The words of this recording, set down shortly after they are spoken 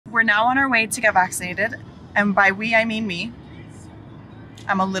We're now on our way to get vaccinated, and by we I mean me.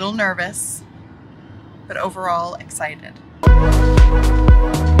 I'm a little nervous, but overall excited.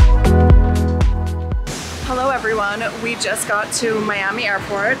 Hello everyone, we just got to Miami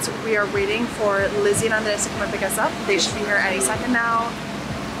Airport. We are waiting for Lizzie and Andres to come and pick us up. They should be here any second now.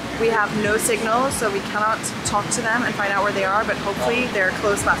 We have no signal, so we cannot talk to them and find out where they are, but hopefully they're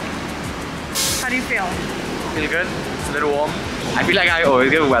close by. How do you feel? Feel good. It's a little warm. I feel like I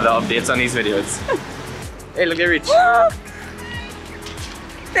always give weather updates on these videos. Hey, look, they reached.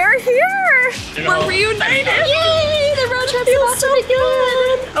 They're here! We're reunited! Yay! The road trip feels so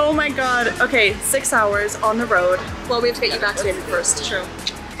good! Oh my god. Okay, 6 hours on the road. Well, we have to get you vaccinated first. True.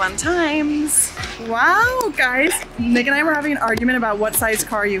 Fun times. Wow, guys. Nick and I were having an argument about what size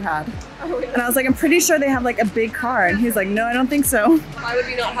car you had. Oh, really? And I was like, I'm pretty sure they have like a big car. And he's like, no, I don't think so. Why would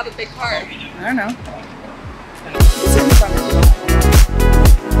we not have a big car? I don't know.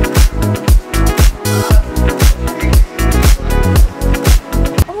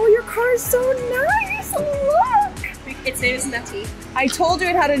 Oh, your car is so nice. Look. Its name is Nettie. I told you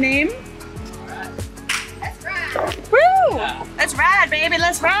it had a name. That's rad. Woo! Yeah. Let's ride, baby.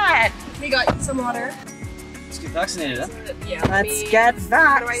 Let's ride. We got some water. Let's get vaccinated, huh? Yeah. Let's get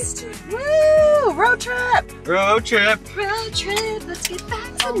vaxxed. Woo! Road trip. Road trip. Road trip. Let's get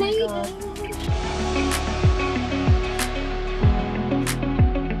vaccinated. Oh,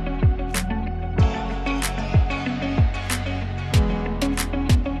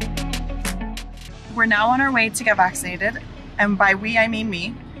 we're now on our way to get vaccinated, and by we I mean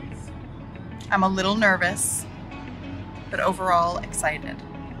me. I'm a little nervous, but overall excited.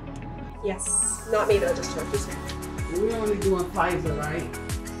 Yes. Not me though, just her. Just her. We're only doing Pfizer, right?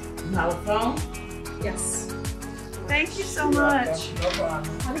 Now phone? Yes. Thank you so much. No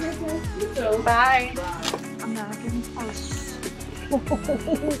problem. Have a good day. You too. Bye. Bye. American Post.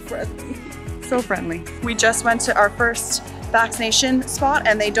 Friendly. So friendly. We just went to our first vaccination spot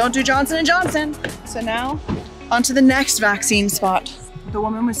and they don't do Johnson & Johnson. So now on to the next vaccine spot. The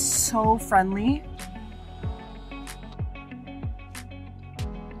woman was so friendly.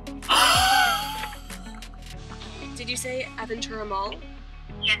 Did you say Aventura Mall?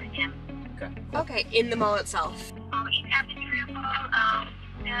 Yes, Jim. Okay. Okay, in the mall itself. It's Aventura Mall.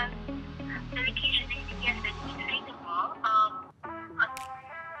 The location is yes, it's inside the mall.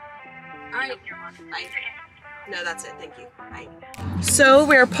 Alright. Bye. No, that's it. Thank you. Bye. So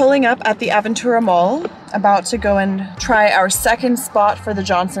we're pulling up at the Aventura Mall, about to go and try our second spot for the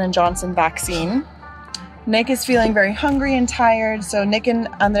Johnson & Johnson vaccine. Nick is feeling very hungry and tired, so Nick and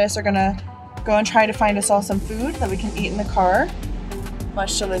Andres are gonna go and try to find us all some food that we can eat in the car,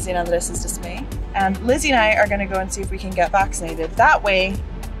 much to Lizzie and Andres' dismay. And Lizzie and I are gonna go and see if we can get vaccinated. That way,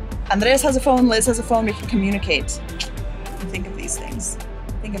 Andres has a phone, Liz has a phone, we can communicate and think of these things.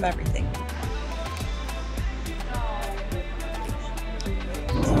 Think of everything.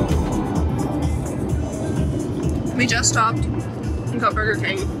 We just stopped and got Burger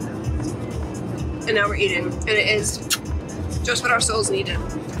King. And now we're eating. And it is just what our souls needed.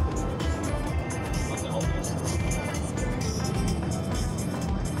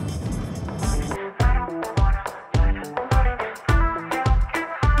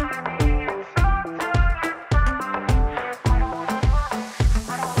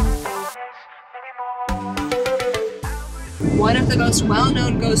 One of the most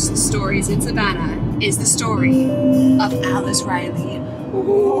well-known ghost stories in Savannah is the story of Alice Riley.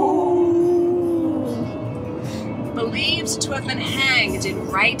 Believed to have been hanged in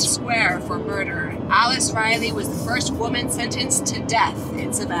Wright Square for murder, Alice Riley was the first woman sentenced to death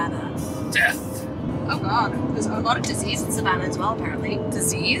in Savannah. Death. Oh god, there's a lot of disease in Savannah as well, apparently.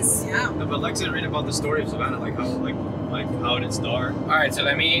 Disease? Yeah. No, but Lex didn't read about the story of Savannah, like how did it start. All right, so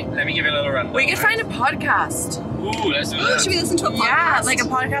let me give you a little rundown. We could find a podcast. Ooh, let's do Oh, that. should we listen to a podcast? Yeah, like a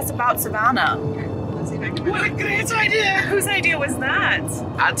podcast about Savannah. Okay, let's see if I can What a great idea! Whose idea was that?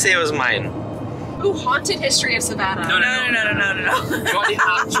 I'd say it was mine. Ooh, haunted history of Savannah. No. No. Got the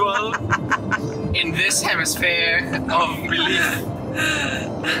actual in this hemisphere of belief.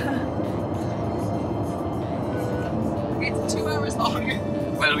 It's 2 hours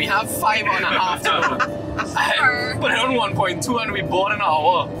long. Well, we have 5.5 to I put it on 1.2 and we bought an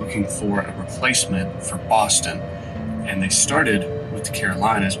hour. Looking for a replacement for Boston, and they started with the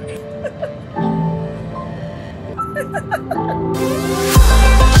Carolinas because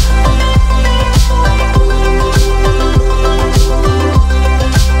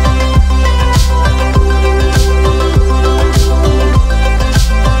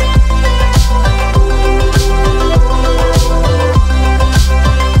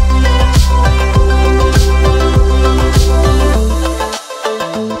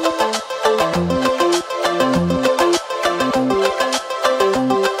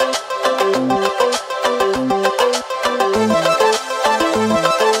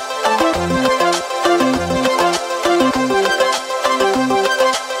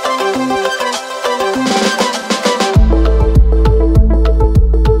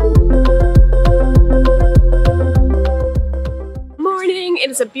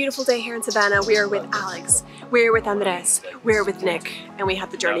day here in Savannah. We are with Alex, we're with Andres, we're with Nick, and we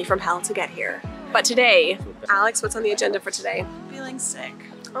have the journey from hell to get here. But today, Alex, what's on the agenda for today? Feeling sick.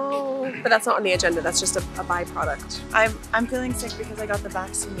 Oh, but that's not on the agenda, that's just a byproduct. I'm feeling sick because I got the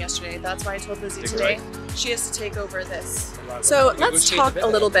vaccine yesterday. That's why I told Lizzie today she has to take over this. So let's talk a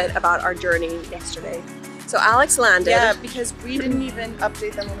little bit about our journey yesterday. So Alex landed. Yeah, because we didn't even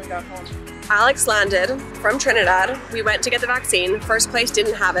update them when we got home. Alex landed from Trinidad. We went to get the vaccine. First place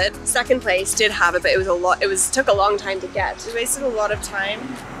didn't have it. Second place did have it, but it took a long time to get. We wasted a lot of time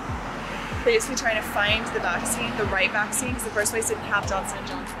basically trying to find the vaccine, the right vaccine, because the first place didn't have Johnson &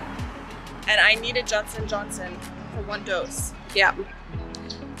 Johnson. And I needed Johnson & Johnson for 1 dose. Yeah.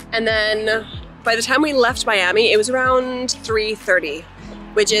 And then by the time we left Miami, it was around 3:30,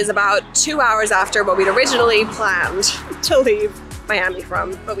 which is about 2 hours after what we'd originally planned to leave Miami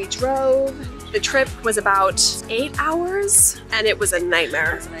from. But we drove. The trip was about 8 hours and it was a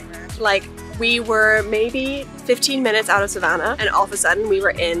nightmare. It was a nightmare. Like, we were maybe 15 minutes out of Savannah and all of a sudden we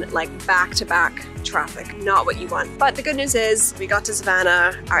were in like back-to-back traffic. Not what you want. But the good news is we got to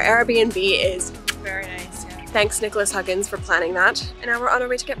Savannah. Our Airbnb is very nice, yeah. Thanks Nicholas Huggins for planning that. And now we're on our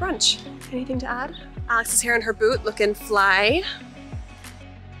way to get brunch. Anything to add? Alex is here in her boot looking fly.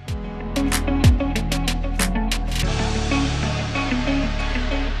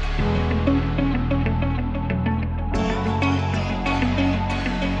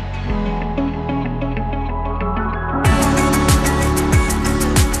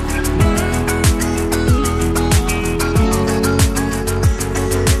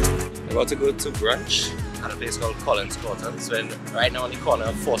 To go to brunch at a place called Collins Courtons. So right now on the corner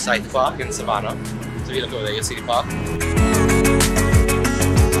of Forsyth Park in Savannah. So if you look over there, you'll see the park.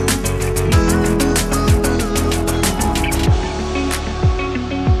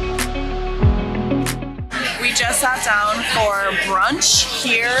 We just sat down for brunch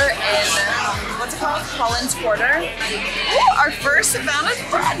here in, what's it called? Collins Quarter. Ooh, our first Savannah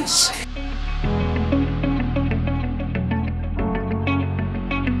brunch.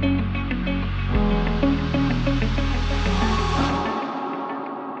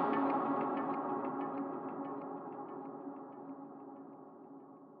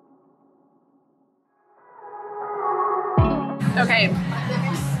 Okay,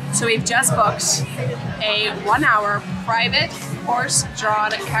 so we've just booked a 1-hour private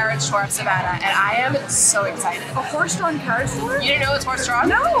horse-drawn carriage tour of Savannah, and I am so excited. A horse-drawn carriage tour? You didn't know it's horse-drawn?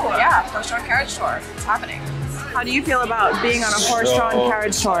 No! Yeah, horse-drawn carriage tour. It's happening. How do you feel about being on a horse-drawn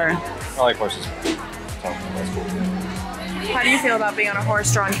carriage tour? I like horses. That's cool. How do you feel about being on a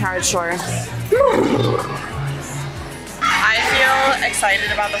horse-drawn carriage tour? I feel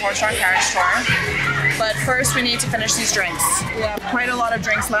excited about the horse-drawn carriage tour, but first we need to finish these drinks. We have quite a lot of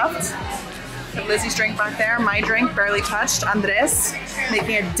drinks left. Lizzie's drink back there, my drink barely touched, Andres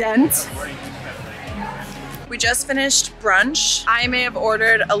making a dent. We just finished brunch. I may have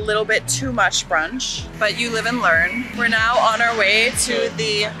ordered a little bit too much brunch, but you live and learn. We're now on our way to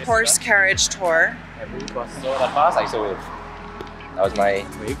the horse carriage tour. Every bus saw that pass, I saw it. That was my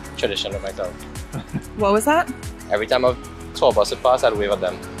tradition of myself. What was that? Every time a tour bus would pass, I'd wave at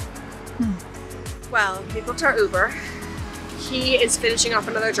them. Well, we booked our Uber. He is finishing off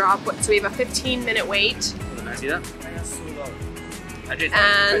another drop, so we have a 15-minute wait.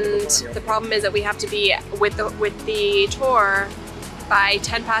 And the problem is that we have to be with the tour by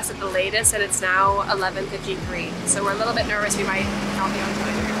 10 past at the latest, and it's now 11:53. So we're a little bit nervous we might not be on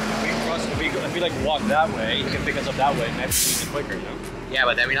time. If we like walk that way, you can pick us up that way, maybe it's quicker, you know? Yeah,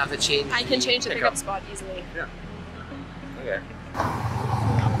 but then we'd have to change. I can change the pickup spot easily. Yeah. Okay.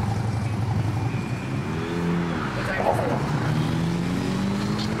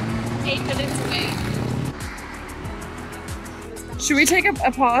 8 minutes away. Should we take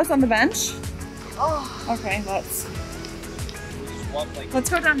a pause on the bench? Oh. Okay, let's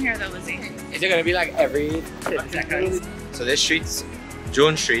go down here though, Lizzie. Is it gonna be like every 50 seconds? So this street,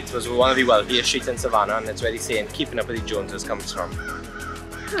 Jones Street, was one of the wealthiest streets in Savannah, and that's where the saying "keeping up with the Joneses" comes from.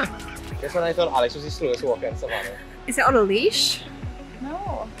 Huh. Guess when I thought Alex was the slowest walker in Savannah. Is it on a leash?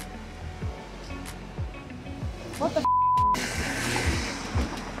 No. What the?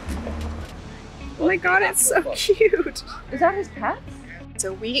 Oh my god, it's so cute. Is that his pet?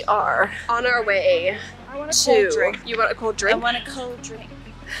 So we are on our way I want a cold drink. You want a cold drink? I want a cold drink.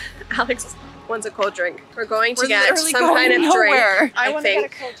 Alex wants a cold drink. We're going to We're get literally some going kind of nowhere. drink. I want to get a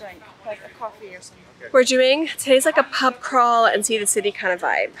think. cold drink, like a coffee or something. We're doing today's like a pub crawl and see the city kind of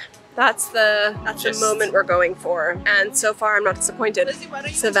vibe. That's the moment we're going for. And so far I'm not disappointed.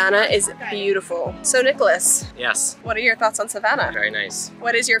 Savannah is beautiful. So Nicholas. Yes. What are your thoughts on Savannah? Very nice.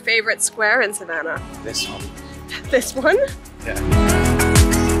 What is your favorite square in Savannah? This one. This one? Yeah.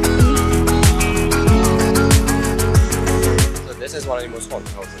 this is one of the most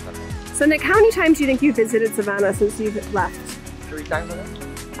haunted houses I've been. So Nick, how many times do you think you've visited Savannah since you've left? 3 times, I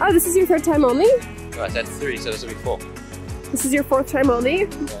think. Oh, this is your 3rd time only? No, I said 3, so this will be 4. This is your 4th time only?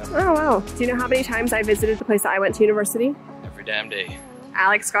 Yeah. Oh wow. Do you know how many times I visited the place that I went to university? Every damn day.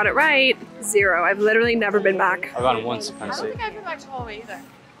 Alex got it right. 0. I've literally never been back. I've gone once, I I don't think I've been back to Holloway either.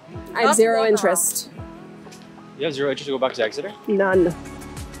 I have 0 interest. You have 0 interest to go back to Exeter? None.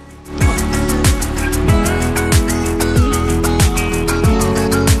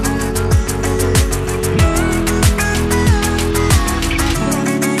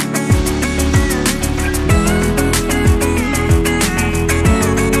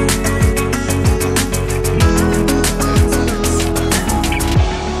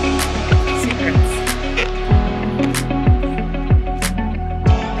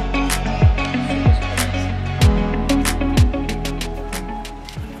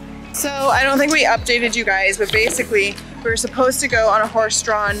 I don't think we updated you guys, but basically we were supposed to go on a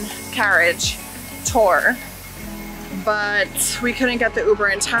horse-drawn carriage tour, but we couldn't get the Uber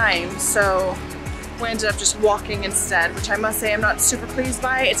in time, so we ended up just walking instead, which I must say I'm not super pleased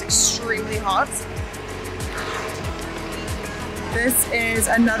by. It's extremely hot. This is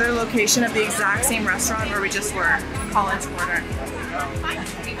another location of the exact same restaurant where we just were, College Quarter.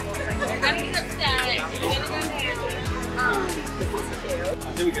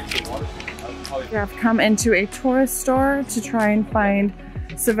 We have come into a tourist store to try and find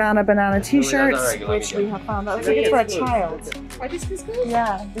Savannah banana t-shirts, which we have found. That looks like it's for a child. Are these kids' clothes?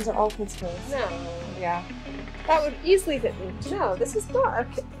 Yeah, these are all kids' clothes. No. Yeah, That would easily fit me. No, this is not a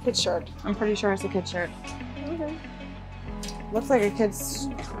kid shirt. I'm pretty sure it's a kid shirt. Okay. Looks like a kid's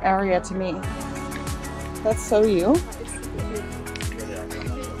area to me. That's so you.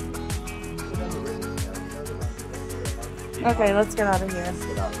 Okay, let's get out of here.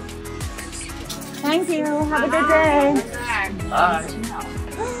 Thank you. Have a good day. Bye.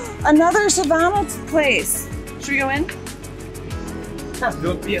 Another Savannah place. Should we go in?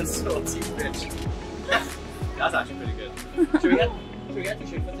 Don't be a salty bitch. That's actually pretty good. Should we get a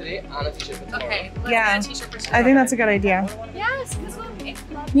t-shirt for today and a t-shirt for tomorrow? Okay. Yeah, I think that's a good idea. Yes, this one.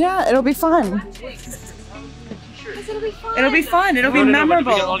 Yeah, it'll be fun. It'll be fun. It'll be fun. It'll be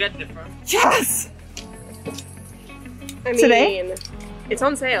memorable. We'll all get different. Yes! I mean, Today? It's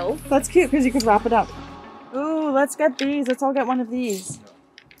on sale. That's cute because you could wrap it up. Ooh, let's get these. Let's all get one of these.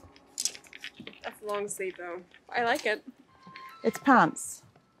 That's long sleeve though. I like it. It's pants.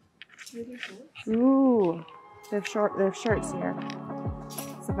 Ooh, they have shirts here.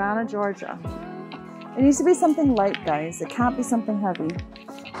 Savannah, Georgia. It needs to be something light, guys. It can't be something heavy.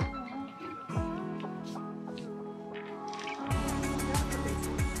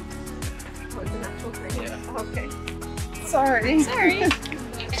 Oh, it's an actual crate. Yeah. Okay. Sorry. Sorry.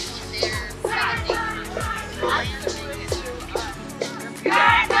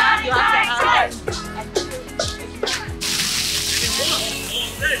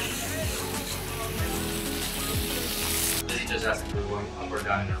 Just asked if we were going up or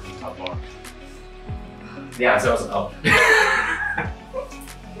down in our rooftop bar. The answer was up.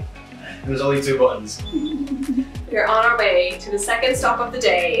 There's only 2 buttons. We're on our way to the second stop of the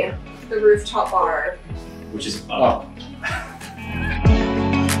day, the rooftop bar. Which is up.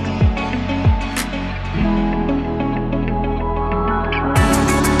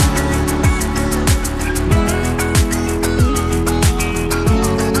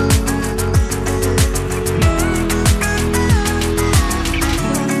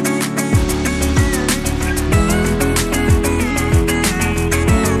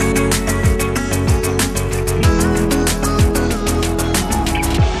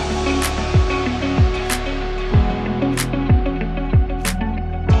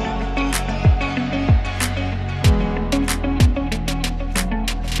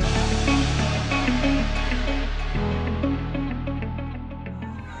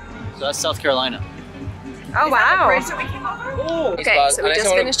 So that's South Carolina. Oh wow. Oh, Okay, so we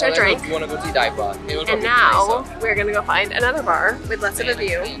just finished our drink. You want to go to the dive bar? And now we're gonna go find another bar with less of a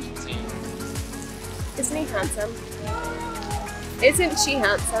view. Isn't he handsome? Isn't she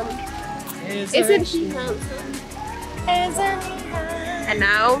handsome? Isn't he handsome? Isn't he handsome? And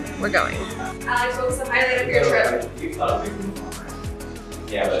now we're going. Alex, what was the highlight of your trip?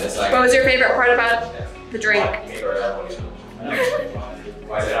 Yeah, but it's like. What was your favorite part about the drink?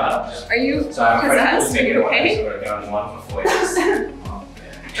 Why is it hot? Are you So I'm possessed? Are you okay?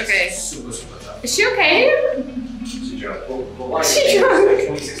 Okay. Is she okay? She drunk. She drunk.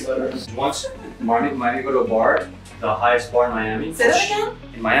 26 letters. Once Miami go to a bar, the highest bar in Miami. Say that again?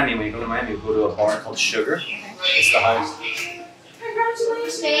 In Miami, when you go to Miami, you go to a bar called Sugar. It's the highest.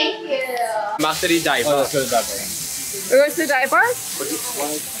 Congratulations. Thank you. After the dive bar. let's go to that bar. We're going to the dive bar?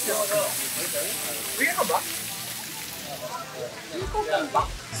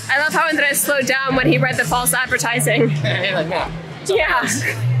 I love how Andres slowed down when he read the false advertising. Like that. Yeah.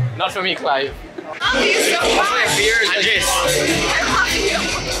 Not for me, Clive. I love you so much. Beers, Andres. I love you.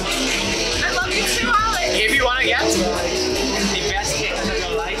 I love you too, Alex. If you want to get the best haircut of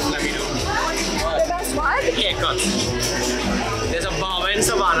your life, let me know. The best what? Haircut. There's a barber in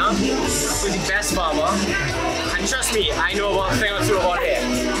Savannah who's the best barber. And trust me, I know about a thing or two about hair.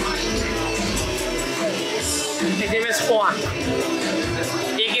 His name is Juan.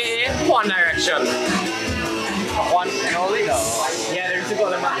 AKA Juan Direction. Juan and only though. Yeah, there's to go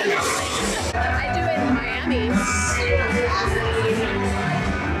to Miami. I do it in Miami.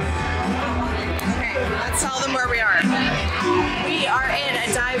 Okay, let's tell them where we are. We are in a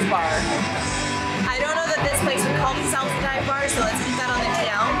dive bar. I don't know that this place would call themselves a dive bar, so let's keep that on the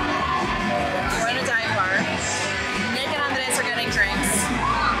tail. We're in a dive bar. Nick and Andres are getting drinks.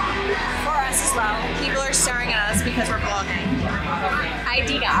 For us as well. People are staring at us because we're vlogging.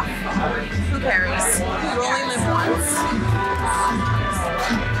 ID gap. Who cares? You only live once.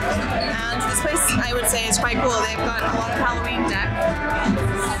 And this place, I would say, is quite cool. They've got a lot of Halloween deck.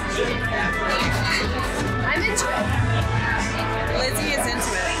 I'm into it. Lizzie is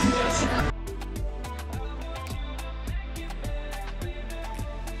into it.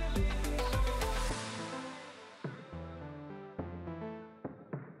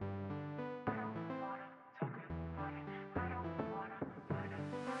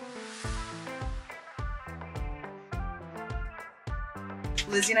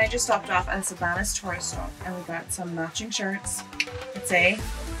 Lizzie and I just stopped off at Savannah's tourist stop and we got some matching shirts that say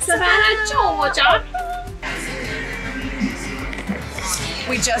Savannah Georgia.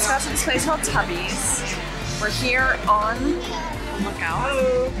 we just got to this place called Tubby's. We're here on lookout.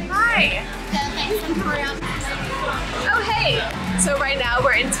 Hi. Oh, hey. So right now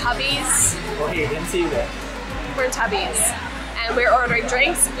we're in Tubby's. Oh, hey, didn't see you there. We're in Tubby's. And we're ordering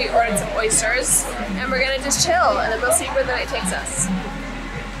drinks. We ordered some oysters. And we're gonna just chill. And then we'll see where the night takes us.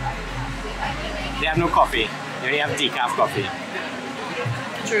 They have no coffee. They only have decaf coffee.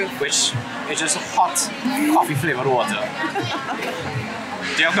 True. Which is just hot coffee flavored water.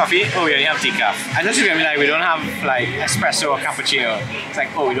 Do you have coffee? Oh, we only have decaf. I thought you were gonna be like, we don't have like espresso or cappuccino. It's like,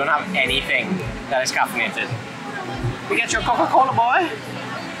 oh, we don't have anything that is caffeinated. We get your Coca-Cola, boy.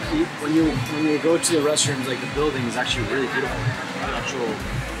 When you go to the restrooms, like the building is actually really beautiful. The actual,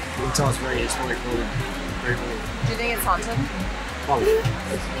 you can tell it's very historic building. Very cool. Do you think it's haunted? Probably.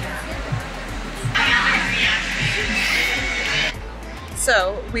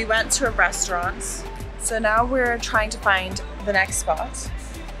 So we went to a restaurant. So now we're trying to find the next spot.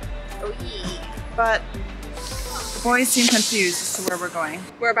 Oh, yeah. But the boys seem confused as to where we're going.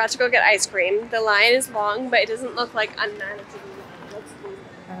 We're about to go get ice cream. The line is long, but it doesn't look like unmanageable.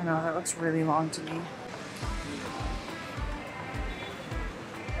 I don't know, that looks really long to me.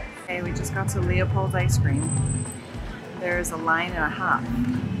 Okay, we just got to Leopold's ice cream. There's a line and a half.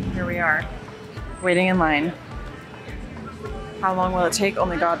 Here we are, waiting in line. How long will it take?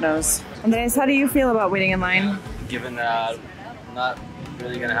 Only God knows. Andres, how do you feel about waiting in line? Given that I'm not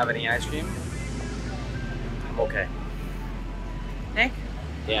really gonna have any ice cream, I'm okay. Nick?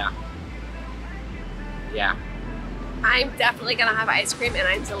 Yeah. Yeah. I'm definitely gonna have ice cream and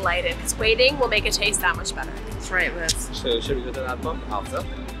I'm delighted because waiting will make it taste that much better. That's right, Liz. So should we go to that pub after?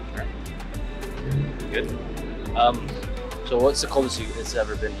 Good. So what's the coldest it's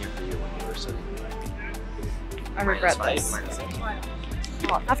ever been here for you when you were studying? I regret -5, this.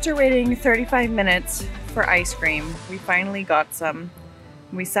 -6. After waiting 35 minutes for ice cream, we finally got some.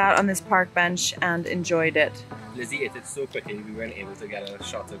 We sat on this park bench and enjoyed it. Lizzie ate it so quickly we weren't able to get a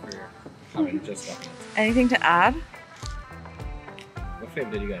shot of her having just gotten it. Anything to add? What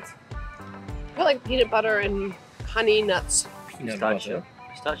flavor did you get? I like peanut butter and honey nuts. Peanut Pistachio. butter.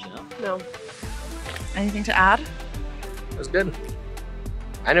 Pistachio, no? No. Anything to add? It was good.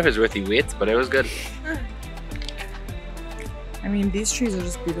 I don't know if it's worth the wait, but it was good. I mean, these trees are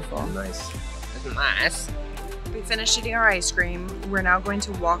just beautiful. Nice. It's nice. We finished eating our ice cream. We're now going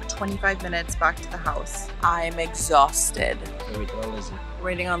to walk 25 minutes back to the house. I'm exhausted. So wait on Lizzie.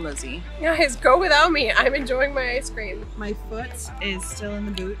 Waiting on Lizzie. Guys, go without me. I'm enjoying my ice cream. My foot is still in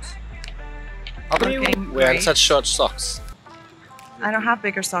the boot. How come Looking you wearing great. such short socks? I don't have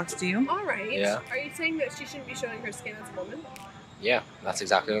bigger socks, do you? All right. Yeah. Are you saying that she shouldn't be showing her skin at the moment? Yeah, that's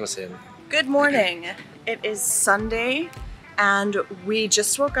exactly what I'm saying. Good morning. It is Sunday and we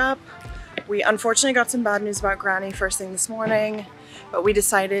just woke up. We unfortunately got some bad news about Granny first thing this morning, but we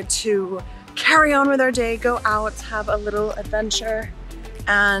decided to carry on with our day, go out, have a little adventure.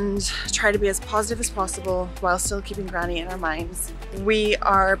 and try to be as positive as possible while still keeping Granny in our minds. We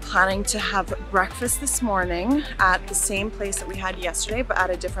are planning to have breakfast this morning at the same place that we had yesterday, but at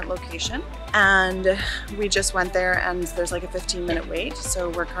a different location. And we just went there and there's like a 15-minute wait. So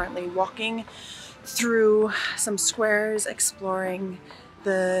we're currently walking through some squares, exploring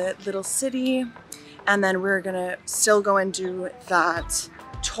the little city. And then we're gonna still go and do that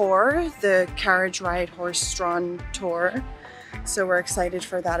tour, the carriage ride horse-drawn tour. So we're excited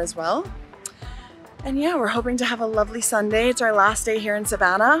for that as well. And yeah, we're hoping to have a lovely Sunday. It's our last day here in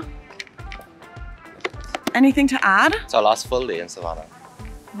Savannah. Anything to add? It's our last full day in Savannah.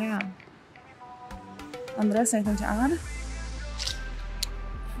 Yeah. Andres, anything to add?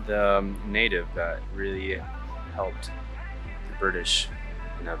 The native that really helped the British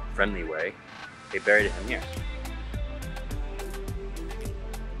in a friendly way, they buried him here.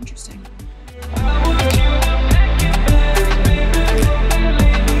 Interesting.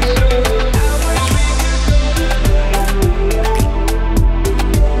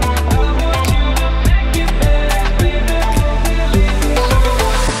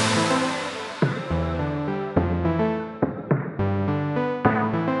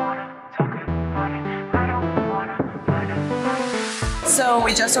 So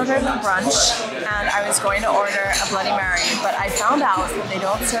we just ordered brunch and I was going to order a Bloody Mary, but I found out that they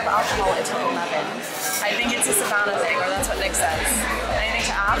don't serve alcohol until 11. I think it's a Savannah thing, or that's what Nick says. Anything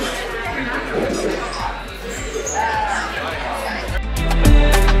to add?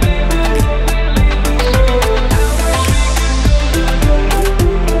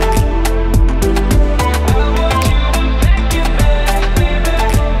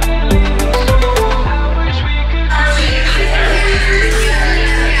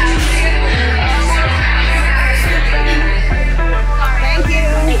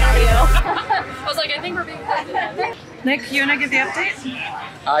 Nick, you wanna give the update?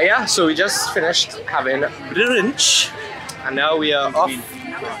 Yeah, so we just finished having brunch, and now we are off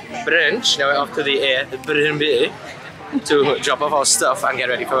brunch. Now we're off to the Airbnb to drop off our stuff and get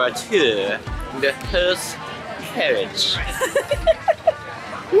ready for our tour in the horse carriage.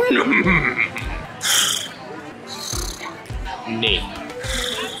 Nee.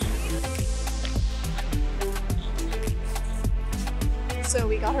 So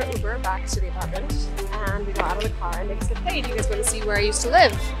we got our Uber back to the apartment and we got out of the car and Nick said, hey, do you guys want to see where I used to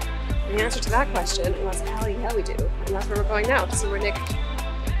live? And the answer to that question was, hell yeah, we do. And that's where we're going now, to see where Nick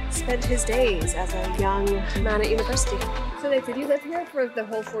spent his days as a young man at university. So Nick, did you live here for the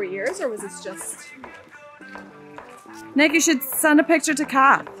whole 4 years or was this just... Nick, you should send a picture to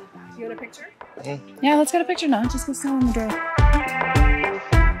Kath. Do you want a picture? Yeah, let's get a picture now. Just go stand on the door.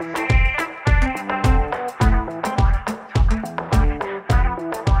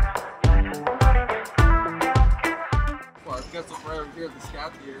 Right over here at the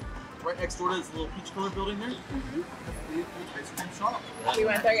Scout here. Right next door to this little peach color building here. That's the ice cream shop. We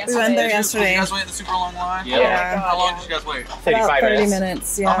went there yesterday. We went there yesterday. You guys wait in the super long line? Yeah. How long did you guys wait? 35 30 minutes.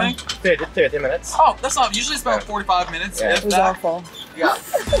 minutes, yeah. How many? 30 minutes. Oh, that's not. Usually it's about 45 minutes. Yeah. If It was that. awful. Yeah.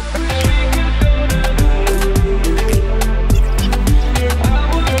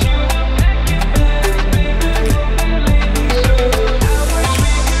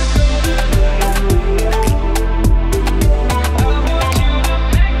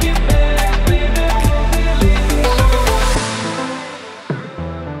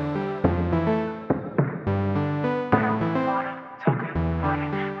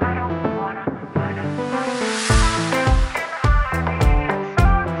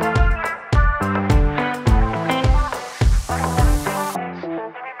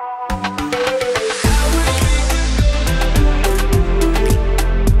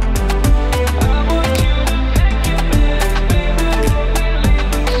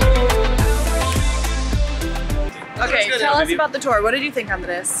 Tell us about the tour. What did you think,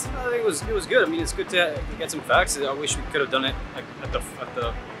 Andres? I think it was good. I mean, it's good to get some facts. I wish we could have done it like, at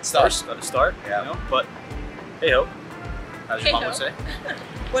the start. Yeah. You know? But hey ho, as your mom would say.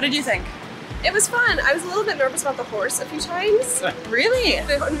 What did you think? It was fun. I was a little bit nervous about the horse a few times. Really?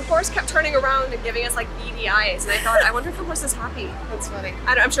 The horse kept turning around and giving us like beady eyes, and I thought, I wonder if the horse is happy. That's funny.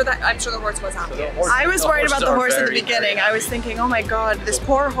 I'm sure the horse was happy. I was worried about the horse at the very, beginning. very I was thinking, oh my god, this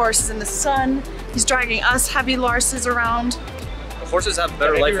poor horse is in the sun. He's dragging us heavy larses around. The horses have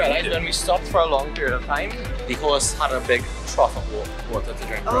better If life you than we realize do. when we stopped for a long period of time, the horse had a big trough of water to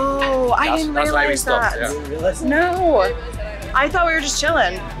drink from. Oh, I didn't That's why we realize stopped, that. yeah. No. I thought we were just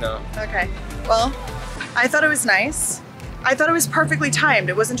chilling. No. Okay. Well, I thought it was nice. I thought it was perfectly timed.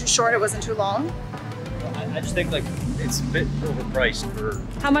 It wasn't too short, it wasn't too long. I just think like it's a bit overpriced for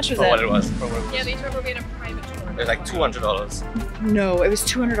How much was For what it? it was. Yeah, they told me we had a private tour. was like $200. No, it was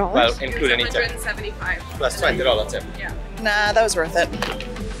 $200. Well, including any tip. $175. Plus $20 tip. Yeah. Nah, that was worth it.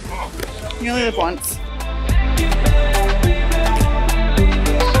 You only live once.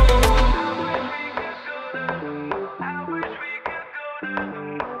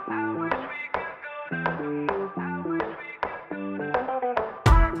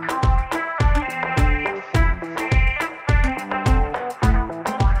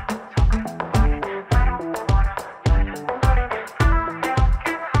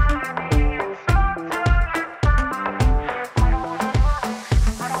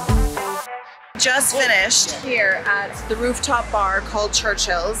 Just finished here at the rooftop bar called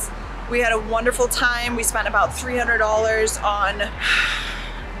Churchill's. We had a wonderful time. We spent about $300 on...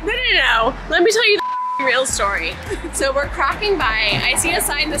 No. Let me tell you the real story. So we're cracking by. I see a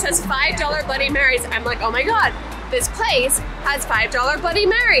sign that says $5 Bloody Marys. I'm like, oh my God, this place has $5 Bloody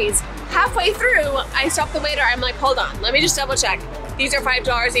Marys. Halfway through, I stop the waiter. I'm like, hold on, let me just double check. These are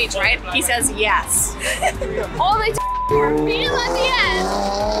 $5 each, right? He says yes. All they reveal at the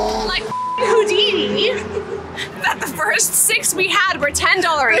end, like Houdini, that the first 6 we had were $10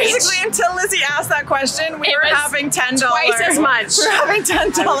 each. Basically, until Lizzie asked that question, we were having $10. Twice as much. We're having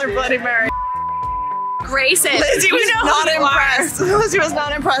 $10 Bloody Mary. Grayson, Lizzie was not impressed. Lizzie was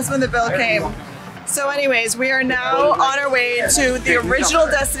not impressed when the bill came. So anyways, we are now on our way to the original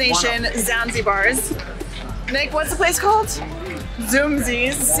destination, Zanzibar's. Nick, what's the place called?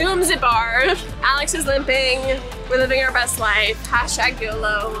 Zoomsies. Zoomzibar. Alex is limping. We're living our best life. Hashtag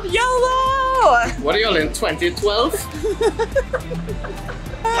YOLO. YOLO! What are y'all in 2012?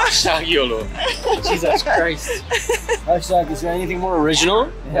 Hashtag YOLO. Jesus Christ. Hashtag, is there anything more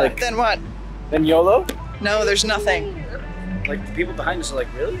original? Like, Then what? than YOLO? No, there's nothing. Like, the people behind us are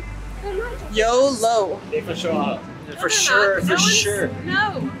like, really? YOLO. They for sure. For No sure. one's-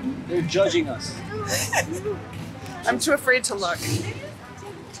 No. They're judging us. I'm too afraid to look.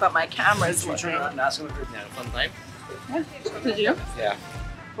 But my camera's Should we turn looking. around and ask them if Yeah, fun time. Did you? Yeah.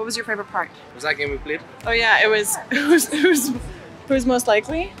 What was your favorite part? Was that game we played? Oh yeah, it was who's most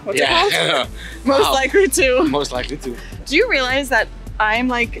likely? What's it called? Yeah. Most Wow. likely to. Most likely to. Do you realize that I'm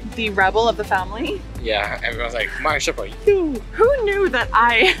like the rebel of the family? Yeah, everyone's like, Mario Stripper. You. Who knew that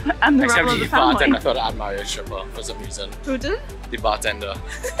I am the Except rebel of the the family? bartender thought I had Mario Stripper for some reason. Who did? The bartender.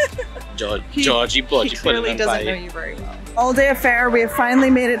 Georgie He put clearly it in doesn't know by. you very well. All day affair, we have finally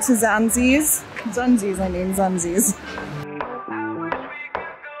made it to Zanzi's. Zanzi's.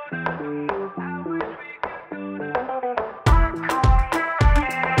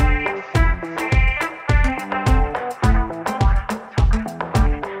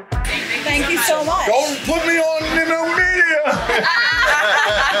 Thank you so much. Don't put me on media.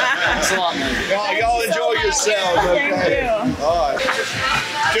 Thanks a lot, man. Y'all enjoy yourselves, okay? Thank you. All right.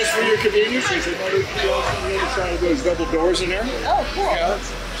 Just for your convenience, there's another kiosk on the other side of those double doors in there. Oh, cool. Yeah.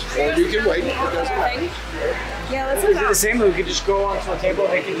 Or you can wait. It doesn't matter. Yeah, let's Is it go. the same? We could just go onto a table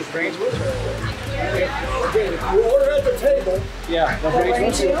and they can just bring it to us? You order at the table. Yeah, they'll bring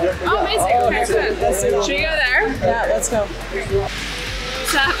it to us. Oh, amazing. Okay, good. Let's do Should we go there? Yeah, let's go.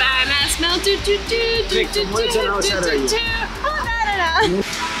 Savannah smell do do do do Nick, do from what town outside are you? Oh, da.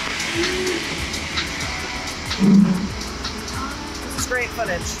 This is great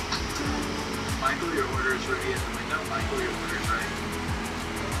footage. Michael, your order is ready at the window. Michael, your order is ready.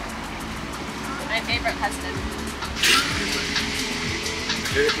 My favorite husband.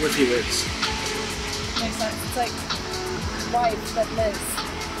 With the lips. Makes sense. It's like wife that lives.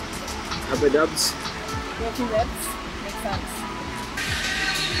 Hubba-dubs. Guilty ribs. Makes sense.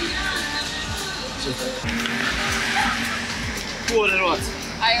 Cool, then what?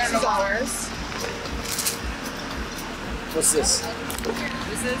 I This is ours. What's this?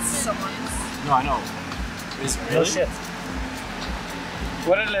 This is someone's. No, I know. Is it real shit?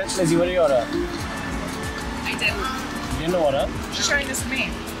 What did Lizzie, what do you order? I didn't. You didn't order? She's trying this for me.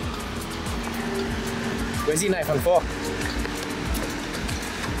 Where's your knife and fork?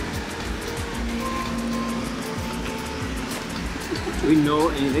 Do we know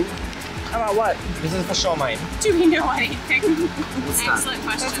anything? About what? This is for sure mine. Do we know anything? What's that? Excellent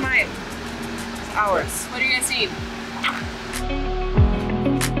question. That's mine. It's ours. What do you guys need?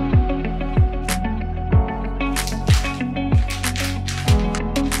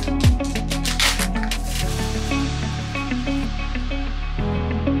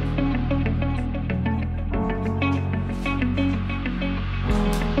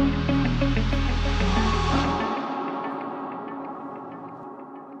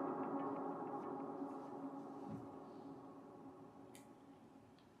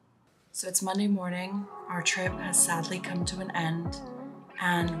 So it's Monday morning. Our trip has sadly come to an end.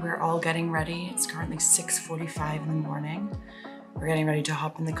 and we're all getting ready. It's currently 6:45 in the morning. We're getting ready to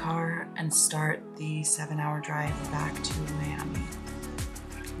hop in the car and start the 7-hour drive back to Miami.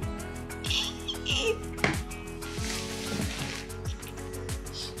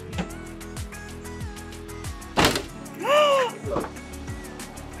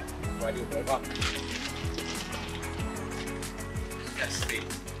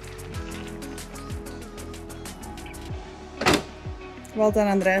 Well done,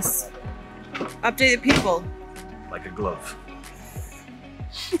 Andres. Update the people. Like a glove.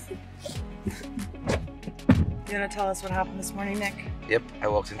 You wanna tell us what happened this morning, Nick? Yep, I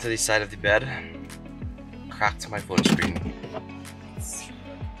walked into the side of the bed, cracked my phone screen.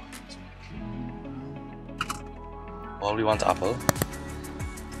 All we want, Apple,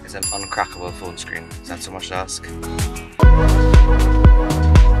 is an uncrackable phone screen. Is that so much to ask?